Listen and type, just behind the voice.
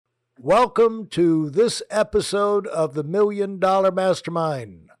Welcome to this episode of the $1 Million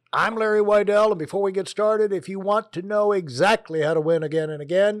Mastermind. I'm Larry Weidel, and before we get started, if you want to know exactly how to win again and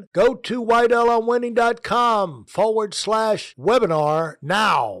again, go to weidelonwinning.com/webinar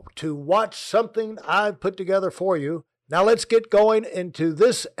now to watch something I've put together for you. Now let's get going into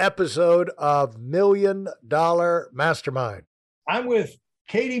this episode of $1 Million Mastermind. I'm with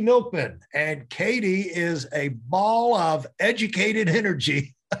Katy Milkman, and Katy is a ball of educated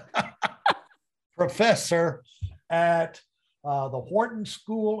energy. Professor at the Wharton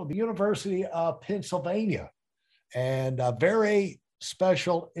School of the University of Pennsylvania, and a very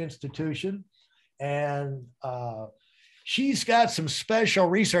special institution. And she's got some special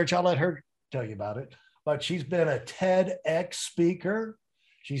research. I'll let her tell you about it. But she's been a TEDx speaker.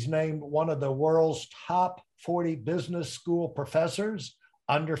 She's named one of the world's top 40 business school professors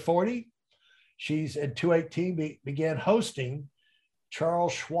under 40. She's in 2018 began hosting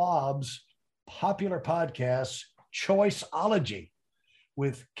Charles Schwab's popular podcast, Choiceology,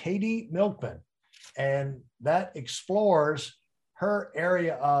 with Katy Milkman. And that explores her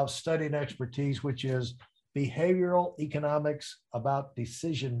area of study and expertise, which is behavioral economics about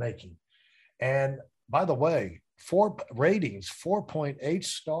decision making. And by the way, 4.8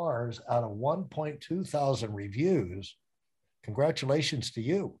 stars out of 1.2 thousand reviews. Congratulations to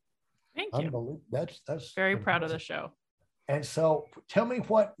you. Thank you. Unbelievable. That's very impressive. proud of the show. And so tell me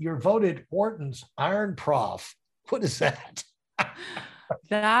what you're voted Wharton's Iron Prof. What is that?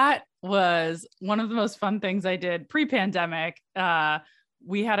 That was one of the most fun things I did pre-pandemic.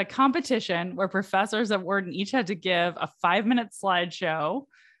 We had a competition where professors at Wharton each had to give a 5-minute slideshow.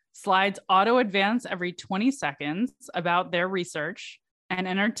 Slides auto-advance every 20 seconds about their research and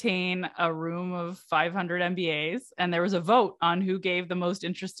entertain a room of 500 MBAs. And there was a vote on who gave the most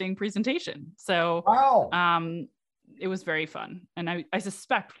interesting presentation. So wow. It was very fun. And I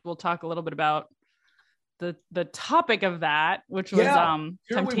suspect we'll talk a little bit about the topic of that, which was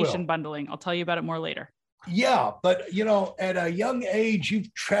temptation bundling. I'll tell you about it more later. Yeah, but at a young age,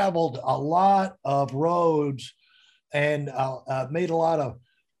 you've traveled a lot of roads and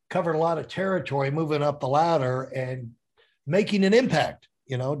covered a lot of territory, moving up the ladder and making an impact,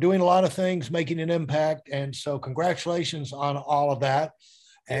 doing a lot of things, making an impact. And so congratulations on all of that.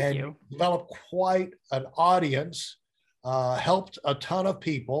 Thank you. Developed quite an audience, helped a ton of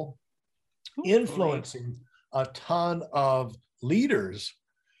people, influencing a ton of leaders.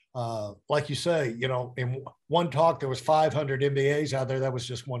 Like you say, in one talk, there was 500 MBAs out there. That was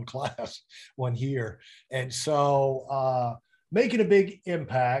just one class, 1 year. And so making a big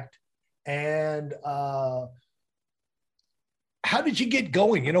impact. And how did you get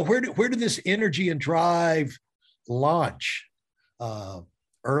going? Where did this energy and drive launch?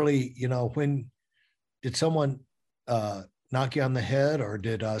 Early, when did someone knock you on the head, or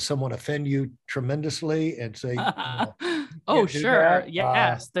did someone offend you tremendously and say, oh, sure.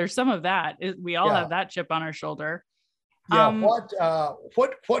 Yes. There's some of that. We all have that chip on our shoulder. Yeah.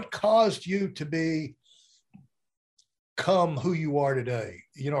 What caused you to become who you are today,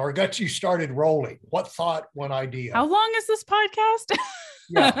 or got you started rolling? What thought, one idea? How long is this podcast?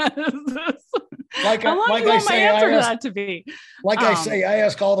 Yeah. How long do you want my answer to that to be? I say, I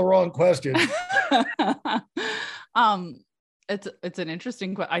ask all the wrong questions. It's an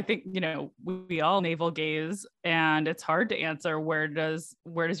interesting question. I think, we all navel gaze, and it's hard to answer. Where does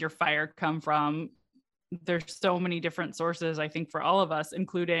your fire come from? There's so many different sources, I think, for all of us,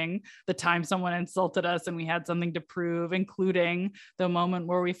 including the time someone insulted us and we had something to prove, including the moment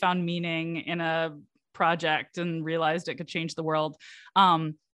where we found meaning in a project and realized it could change the world.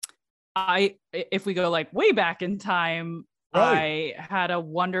 If we go way back in time, right. I had a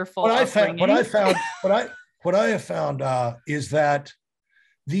wonderful what I have found is that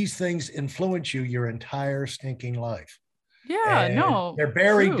these things influence you your entire stinking life. Yeah, and no, they're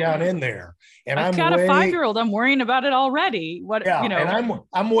buried down in there. And I've got a 5-year-old. I'm worrying about it already. And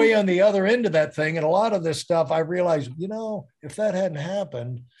I'm way on the other end of that thing. And a lot of this stuff, I realized, if that hadn't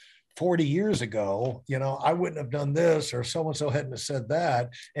happened 40 years ago, I wouldn't have done this, or so-and-so hadn't have said that.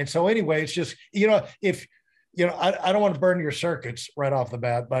 And so anyway, it's just, if, I don't want to burn your circuits right off the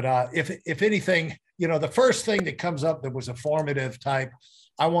bat, but if anything, the first thing that comes up that was a formative type,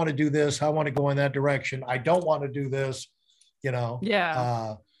 I want to do this, I want to go in that direction, I don't want to do this,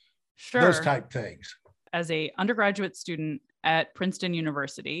 sure. Those type things. As a undergraduate student at Princeton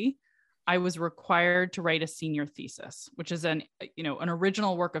University, I was required to write a senior thesis, which is an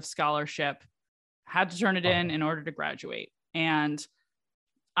original work of scholarship, had to turn it in order to graduate. And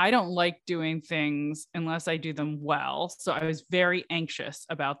I don't like doing things unless I do them well. So I was very anxious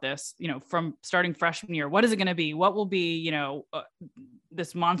about this, from starting freshman year. What is it going to be? What will be,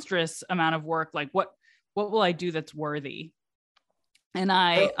 this monstrous amount of work? Like what will I do that's worthy? And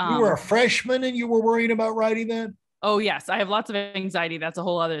you were a freshman and you were worrying about writing that? Oh yes. I have lots of anxiety. That's a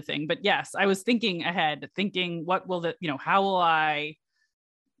whole other thing, but yes, I was thinking ahead, thinking what will how will I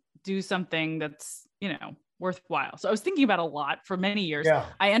do something that's, worthwhile. So I was thinking about a lot for many years. Yeah.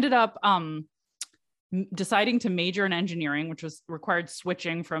 I ended up deciding to major in engineering, which required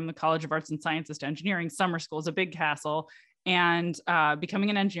switching from the College of Arts and Sciences to engineering. Summer school is a big hassle, and becoming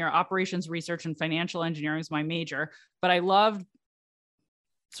an engineer. Operations research and financial engineering is my major, but I loved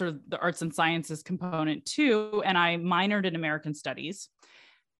sort of the arts and sciences component too. And I minored in American studies.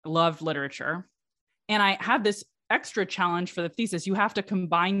 I loved literature. And I had this extra challenge for the thesis. You have to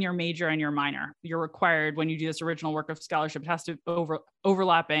combine your major and your minor. You're required when you do this original work of scholarship. It has to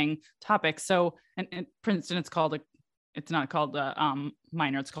overlapping topics. So, and at Princeton, it's not called a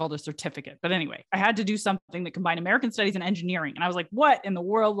minor, it's called a certificate. But anyway, I had to do something that combined American studies and engineering. And I was like, what in the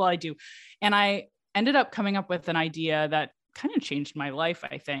world will I do? And I ended up coming up with an idea that kind of changed my life,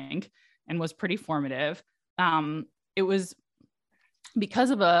 I think, and was pretty formative. It was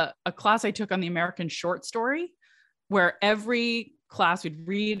because of a class I took on the American short story, where every class we'd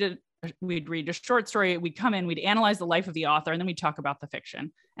read a short story, we'd come in, we'd analyze the life of the author, and then we'd talk about the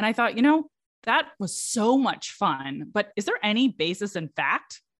fiction. And I thought, that was so much fun, but is there any basis in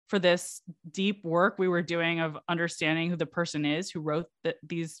fact for this deep work we were doing of understanding who the person is who wrote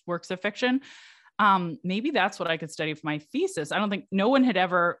these works of fiction? Maybe that's what I could study for my thesis. I don't think no one had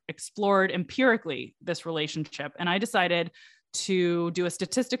ever explored empirically this relationship. And I decided to do a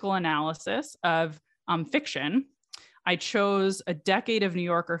statistical analysis of fiction. I chose a decade of New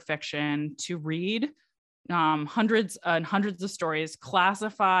Yorker fiction to read hundreds and hundreds of stories,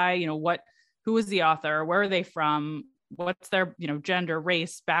 classify, who is the author, where are they from, what's their, gender,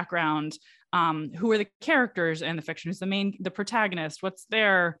 race, background, who are the characters in the fiction, who's the protagonist, what's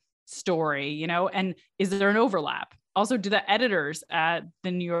their story, and is there an overlap? Also, do the editors at the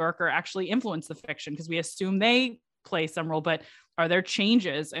New Yorker actually influence the fiction? Because we assume they play some role, but are there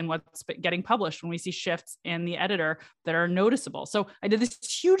changes in what's getting published when we see shifts in the editor that are noticeable? So I did this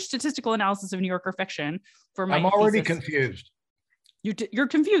huge statistical analysis of New Yorker fiction for my I'm already thesis. Confused. You're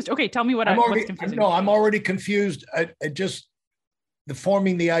confused. Okay, tell me what's confusing. No, I'm already confused. I just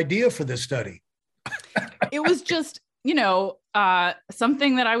forming the idea for this study. It was just,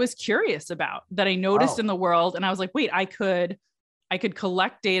 something that I was curious about, that I noticed in the world. And I was like, wait, I could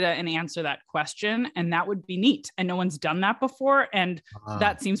collect data and answer that question, and that would be neat. And no one's done that before. And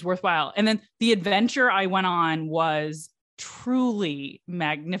that seems worthwhile. And then the adventure I went on was truly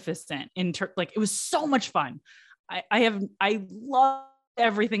magnificent. It was so much fun. I loved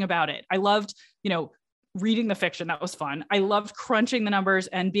everything about it. I loved, reading the fiction. That was fun. I loved crunching the numbers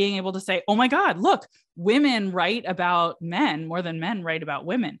and being able to say, oh my God, look, women write about men more than men write about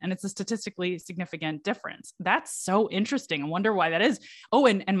women. And it's a statistically significant difference. That's so interesting. I wonder why that is. Oh,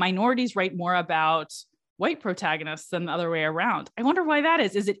 and minorities write more about white protagonists than the other way around. I wonder why that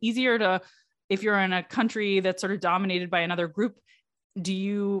is. Is it easier to, if you're in a country that's sort of dominated by another group, do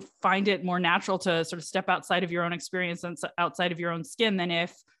you find it more natural to sort of step outside of your own experience and outside of your own skin than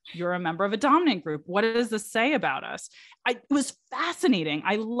if you're a member of a dominant group? What does this say about us? It was fascinating.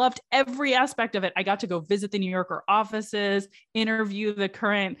 I loved every aspect of it. I got to go visit the New Yorker offices, interview the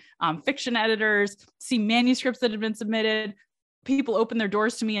current fiction editors, see manuscripts that had been submitted. People opened their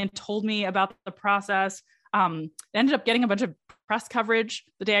doors to me and told me about the process. I ended up getting a bunch of press coverage.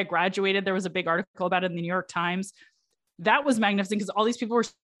 The day I graduated, there was a big article about it in the New York Times. That was magnificent because all these people were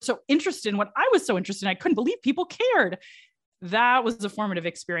so interested in what I was so interested in. I couldn't believe people cared. That was a formative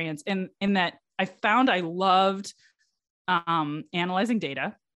experience in that I found I loved analyzing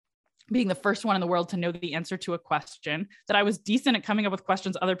data, being the first one in the world to know the answer to a question, that I was decent at coming up with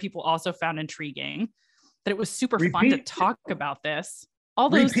questions other people also found intriguing, that it was super fun to talk about this. All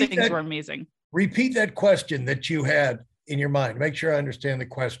those things were amazing. Repeat that question that you had in your mind. Make sure I understand the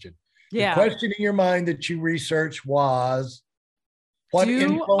question. Yeah. The question in your mind that you researched was, what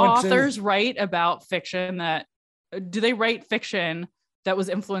do authors write about fiction do they write fiction that was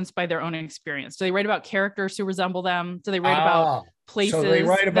influenced by their own experience? Do they write about characters who resemble them? Do they write about places so they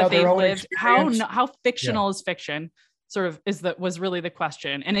write about that they their own lived? experience? How fictional is fiction? Sort of was really the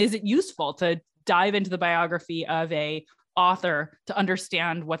question. And is it useful to dive into the biography of a author to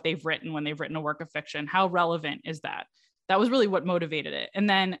understand what they've written when they've written a work of fiction? How relevant is that? That was really what motivated it. And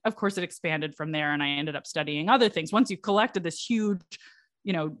then, of course, it expanded from there, and I ended up studying other things. Once you've collected this huge,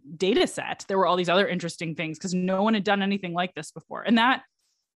 data set, there were all these other interesting things because no one had done anything like this before. And that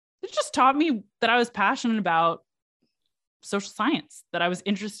it just taught me that I was passionate about social science, that I was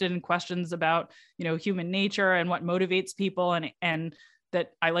interested in questions about, human nature and what motivates people, and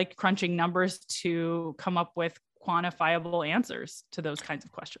that I like crunching numbers to come up with quantifiable answers to those kinds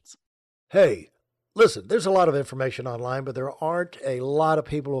of questions. Hey, listen, there's a lot of information online, but there aren't a lot of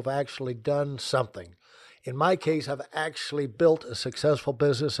people who've actually done something. In my case, I've actually built a successful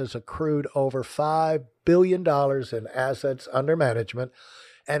business that's accrued over $5 billion in assets under management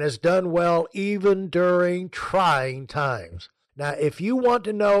and has done well even during trying times. Now, if you want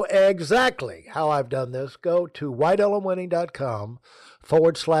to know exactly how I've done this, go to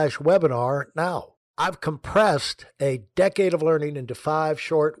whitelmwinning.com/webinar now. I've compressed a decade of learning into 5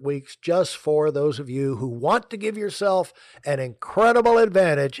 short weeks just for those of you who want to give yourself an incredible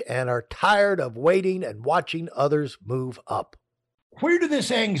advantage and are tired of waiting and watching others move up. Where did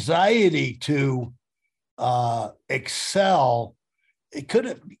this anxiety to excel? It could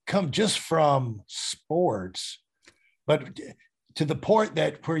have come just from sports, but to the point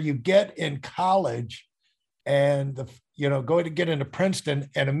that where you get in college and going to get into Princeton,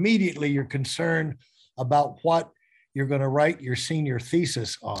 and immediately you're concerned about what you're going to write your senior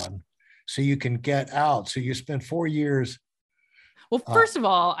thesis on so you can get out. So you spend 4 years. Well, first of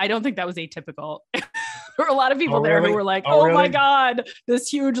all, I don't think that was atypical. There were a lot of people there really? who were like, Really? my God, this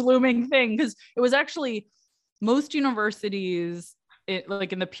huge looming thing. Because it was actually, most universities,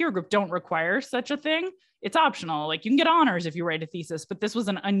 like in the peer group, don't require such a thing. It's optional. Like, you can get honors if you write a thesis, but this was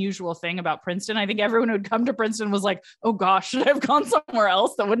an unusual thing about Princeton. I think everyone who would come to Princeton was like, oh gosh, should I have gone somewhere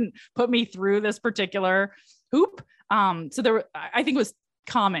else that wouldn't put me through this particular hoop? So I think it was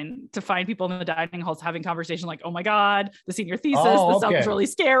common to find people in the dining halls having conversation like, oh my God, the senior thesis, this sounds really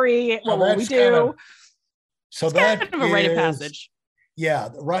scary. What will we do? It's kind of a rite of passage. Yeah,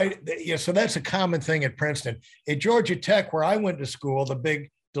 right. Yeah, so that's a common thing at Princeton. At Georgia Tech, where I went to school, the big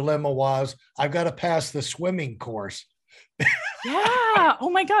dilemma was I've got to pass the swimming course. Yeah. Oh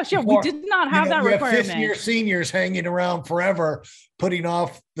my gosh. Yeah, we did not have that requirement. Have fifth-year seniors hanging around forever, putting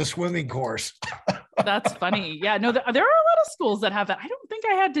off the swimming course. That's funny. Yeah. No, there are a lot of schools that have that. I don't think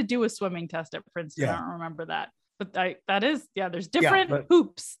I had to do a swimming test at Princeton. Yeah. I don't remember that. But there's different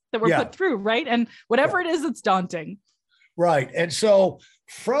hoops that were put through, right? And whatever it is, it's daunting. Right. And so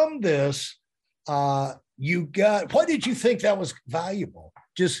from this, what did you think that was valuable?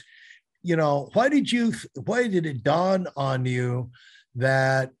 Just, why did it dawn on you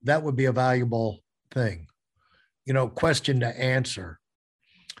that would be a valuable thing, question to answer?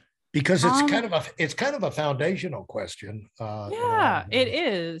 Because it's kind of a foundational question. It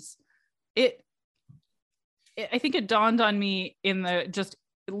is. I think it dawned on me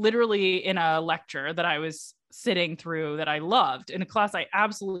literally in a lecture that I was sitting through that I loved, in a class I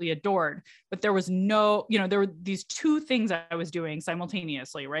absolutely adored, but there was there were these two things I was doing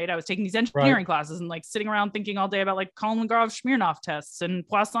simultaneously, right? I was taking these engineering classes and like sitting around thinking all day about like Kolmogorov-Smirnov tests and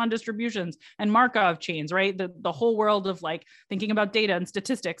Poisson distributions and Markov chains, right? The whole world of like thinking about data and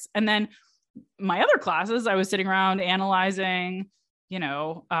statistics. And then my other classes, I was sitting around analyzing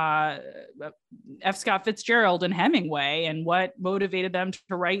F. Scott Fitzgerald and Hemingway and what motivated them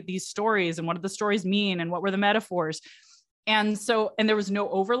to write these stories and what did the stories mean and what were the metaphors. And there was no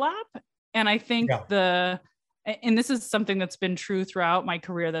overlap. And I think and this is something that's been true throughout my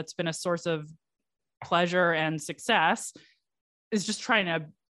career, that's been a source of pleasure and success, is just trying to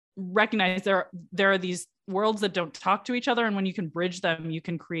recognize there are these worlds that don't talk to each other. And when you can bridge them, you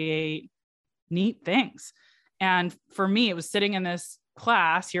can create neat things. And for me, it was sitting in this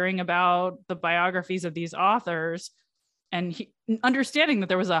class, hearing about the biographies of these authors and understanding that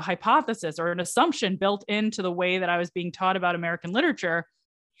there was a hypothesis or an assumption built into the way that I was being taught about American literature.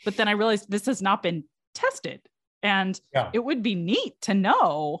 But then I realized this has not been tested. And it would be neat to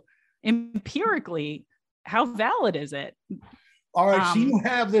know empirically, how valid is it? All right. So you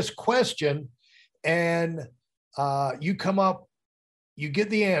have this question and you come up, you get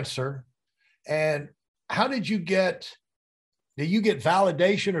the answer. And how did you get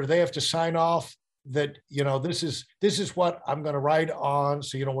validation, or do they have to sign off that, this is what I'm going to write on,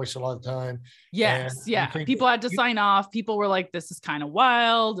 so you don't waste a lot of time? Yes. Yeah. People had to sign off. People were like, this is kind of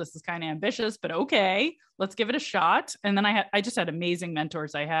wild. This is kind of ambitious, but okay, let's give it a shot. And then I just had amazing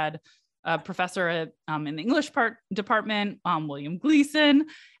mentors. I had a professor in the English department, William Gleason,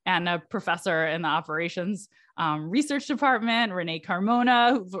 and a professor in the operations research department, Renee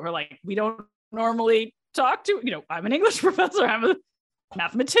Carmona, who were like, we don't normally talk to, I'm an English professor, I'm a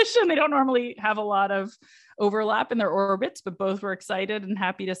mathematician. They don't normally have a lot of overlap in their orbits, but both were excited and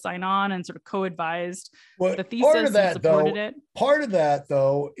happy to sign on and sort of co-advised the thesis and supported it. Part of that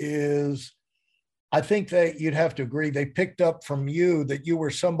though is I think that you'd have to agree. They picked up from you that you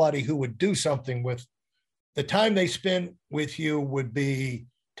were somebody who would do something with the time they spent with you would be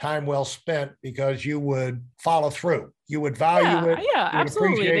time well spent because you would follow through. You would value it. Yeah,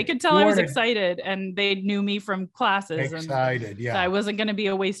 absolutely. They could tell I was excited and they knew me from classes excited, and I wasn't going to be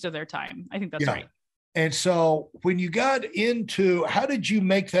a waste of their time. I think that's right. And so when you got into, how did you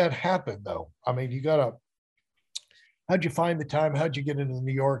make that happen though? I mean, how'd you find the time? How'd you get into the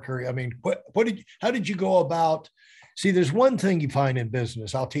New Yorker? I mean, how did you go about, see, there's one thing you find in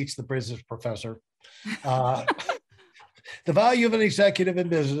business. I'll teach the business professor. The value of an executive in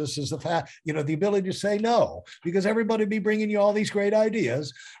business is the ability to say no, because everybody be bringing you all these great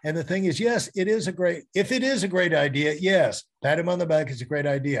ideas. And the thing is, yes, if it is a great idea, yes, pat him on the back. It's a great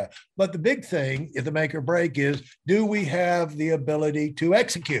idea. But the big thing, if the make or break is, do we have the ability to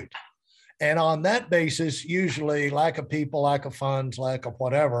execute? And on that basis, usually lack of people, lack of funds, lack of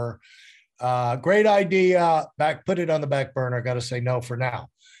whatever, great idea, put it on the back burner. Got to say no for now.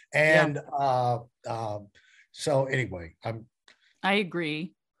 And so anyway, I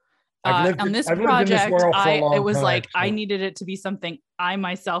agree. On this project, it was like, I needed it to be something I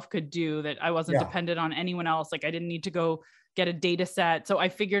myself could do, that I wasn't dependent on anyone else. Like I didn't need to go get a data set. So I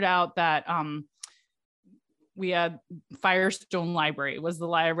figured out that we had Firestone Library was the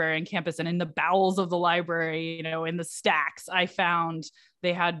library on campus, and in the bowels of the library, in the stacks, I found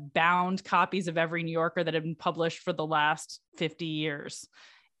they had bound copies of every New Yorker that had been published for the last 50 years.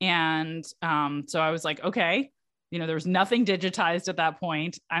 And so I was like, okay, there was nothing digitized at that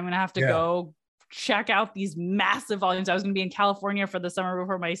point. I'm going to have to go check out these massive volumes. I was going to be in California for the summer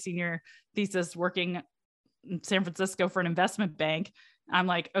before my senior thesis, working in San Francisco for an investment bank. I'm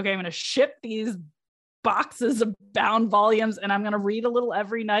like, okay, I'm going to ship these boxes of bound volumes and I'm going to read a little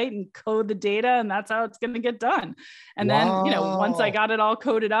every night and code the data. And that's how it's going to get done. And then, once I got it all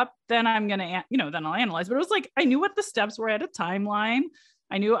coded up, then I'm going to, then I'll analyze. But it was like, I knew what the steps were. I had a timeline.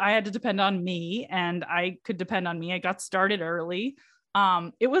 I knew I had to depend on me and I could depend on me. I got started early.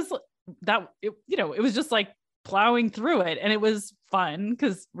 It was just like plowing through it, and it was fun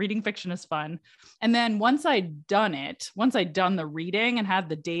because reading fiction is fun. And then once I'd done the reading and had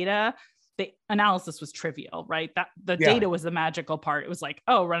the data, the analysis was trivial, right? That the data was the magical part. It was like,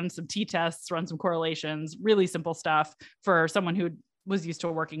 run some t-tests, run some correlations, really simple stuff for someone who was used to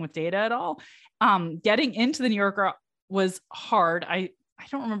working with data at all. Getting into the New Yorker was hard. I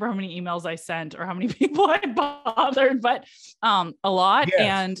don't remember how many emails I sent or how many people I bothered, but a lot. Yes.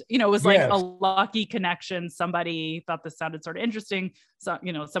 And, it was like a lucky connection. Somebody thought this sounded sort of interesting. So,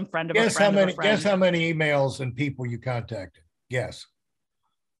 some friend of a friend of a friend. Guess how many emails and people you contacted? Yes.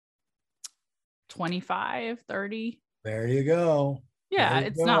 25, 30. There you go. Yeah.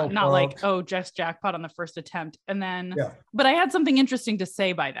 It's not like, just jackpot on the first attempt. And then, but I had something interesting to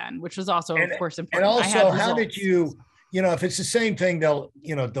say by then, which was also, of course, important. And also, how did you, if it's the same thing, they'll,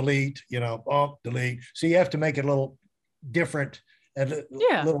 delete, delete. So you have to make it a little different,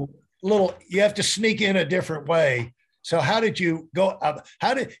 little, you have to sneak in a different way. So how did you go?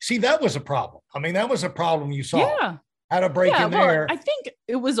 That was a problem. I mean, that was a problem you saw. Yeah. How to break in there. I think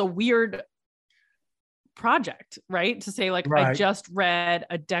it was a weird project, right? To say like, I just read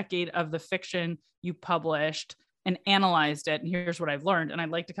a decade of the fiction you published and analyzed it. And here's what I've learned. And I'd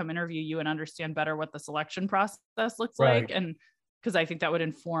like to come interview you and understand better what the selection process looks like. And because I think that would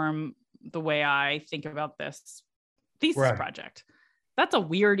inform the way I think about this thesis project. That's a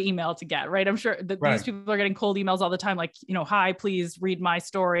weird email to get, right? I'm sure that these people are getting cold emails all the time. Like, hi, please read my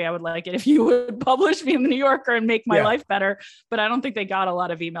story. I would like it if you would publish me in the New Yorker and make my life better. But I don't think they got a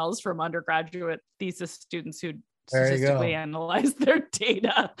lot of emails from undergraduate thesis students who statistically analyze their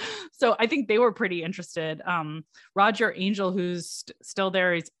data. So I think they were pretty interested. Roger Angel, who's still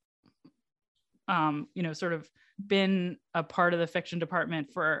there, he's, sort of been a part of the fiction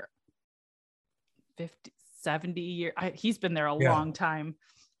department for 50, 70 years. He's been there a long time.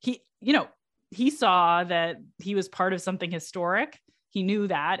 He saw that he was part of something historic. He knew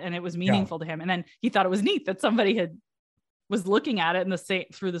that, and it was meaningful to him. And then he thought it was neat that somebody was looking at it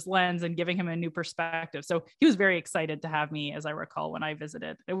through this lens and giving him a new perspective. So he was very excited to have me, as I recall, when I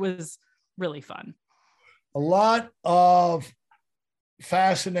visited. It was really fun. A lot of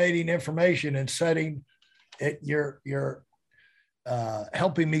fascinating information and setting it. You're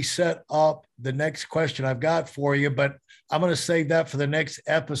helping me set up the next question I've got for you, but I'm going to save that for the next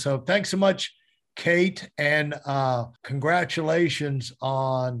episode. Thanks so much, Kate, and congratulations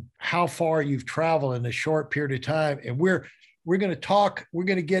on how far you've traveled in a short period of time. And we're going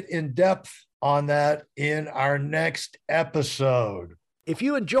to get in depth on that in our next episode. If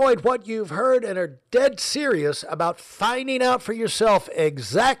you enjoyed what you've heard and are dead serious about finding out for yourself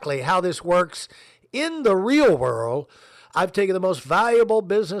exactly how this works in the real world, I've taken the most valuable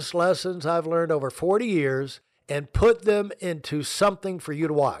business lessons I've learned over 40 years and put them into something for you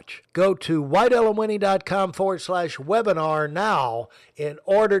to watch. Go to whiteelementwinning.com/webinar now in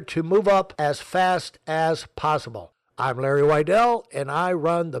order to move up as fast as possible. I'm Larry Weidel, and I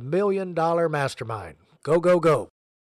run the $1 Million Mastermind. Go, go, go.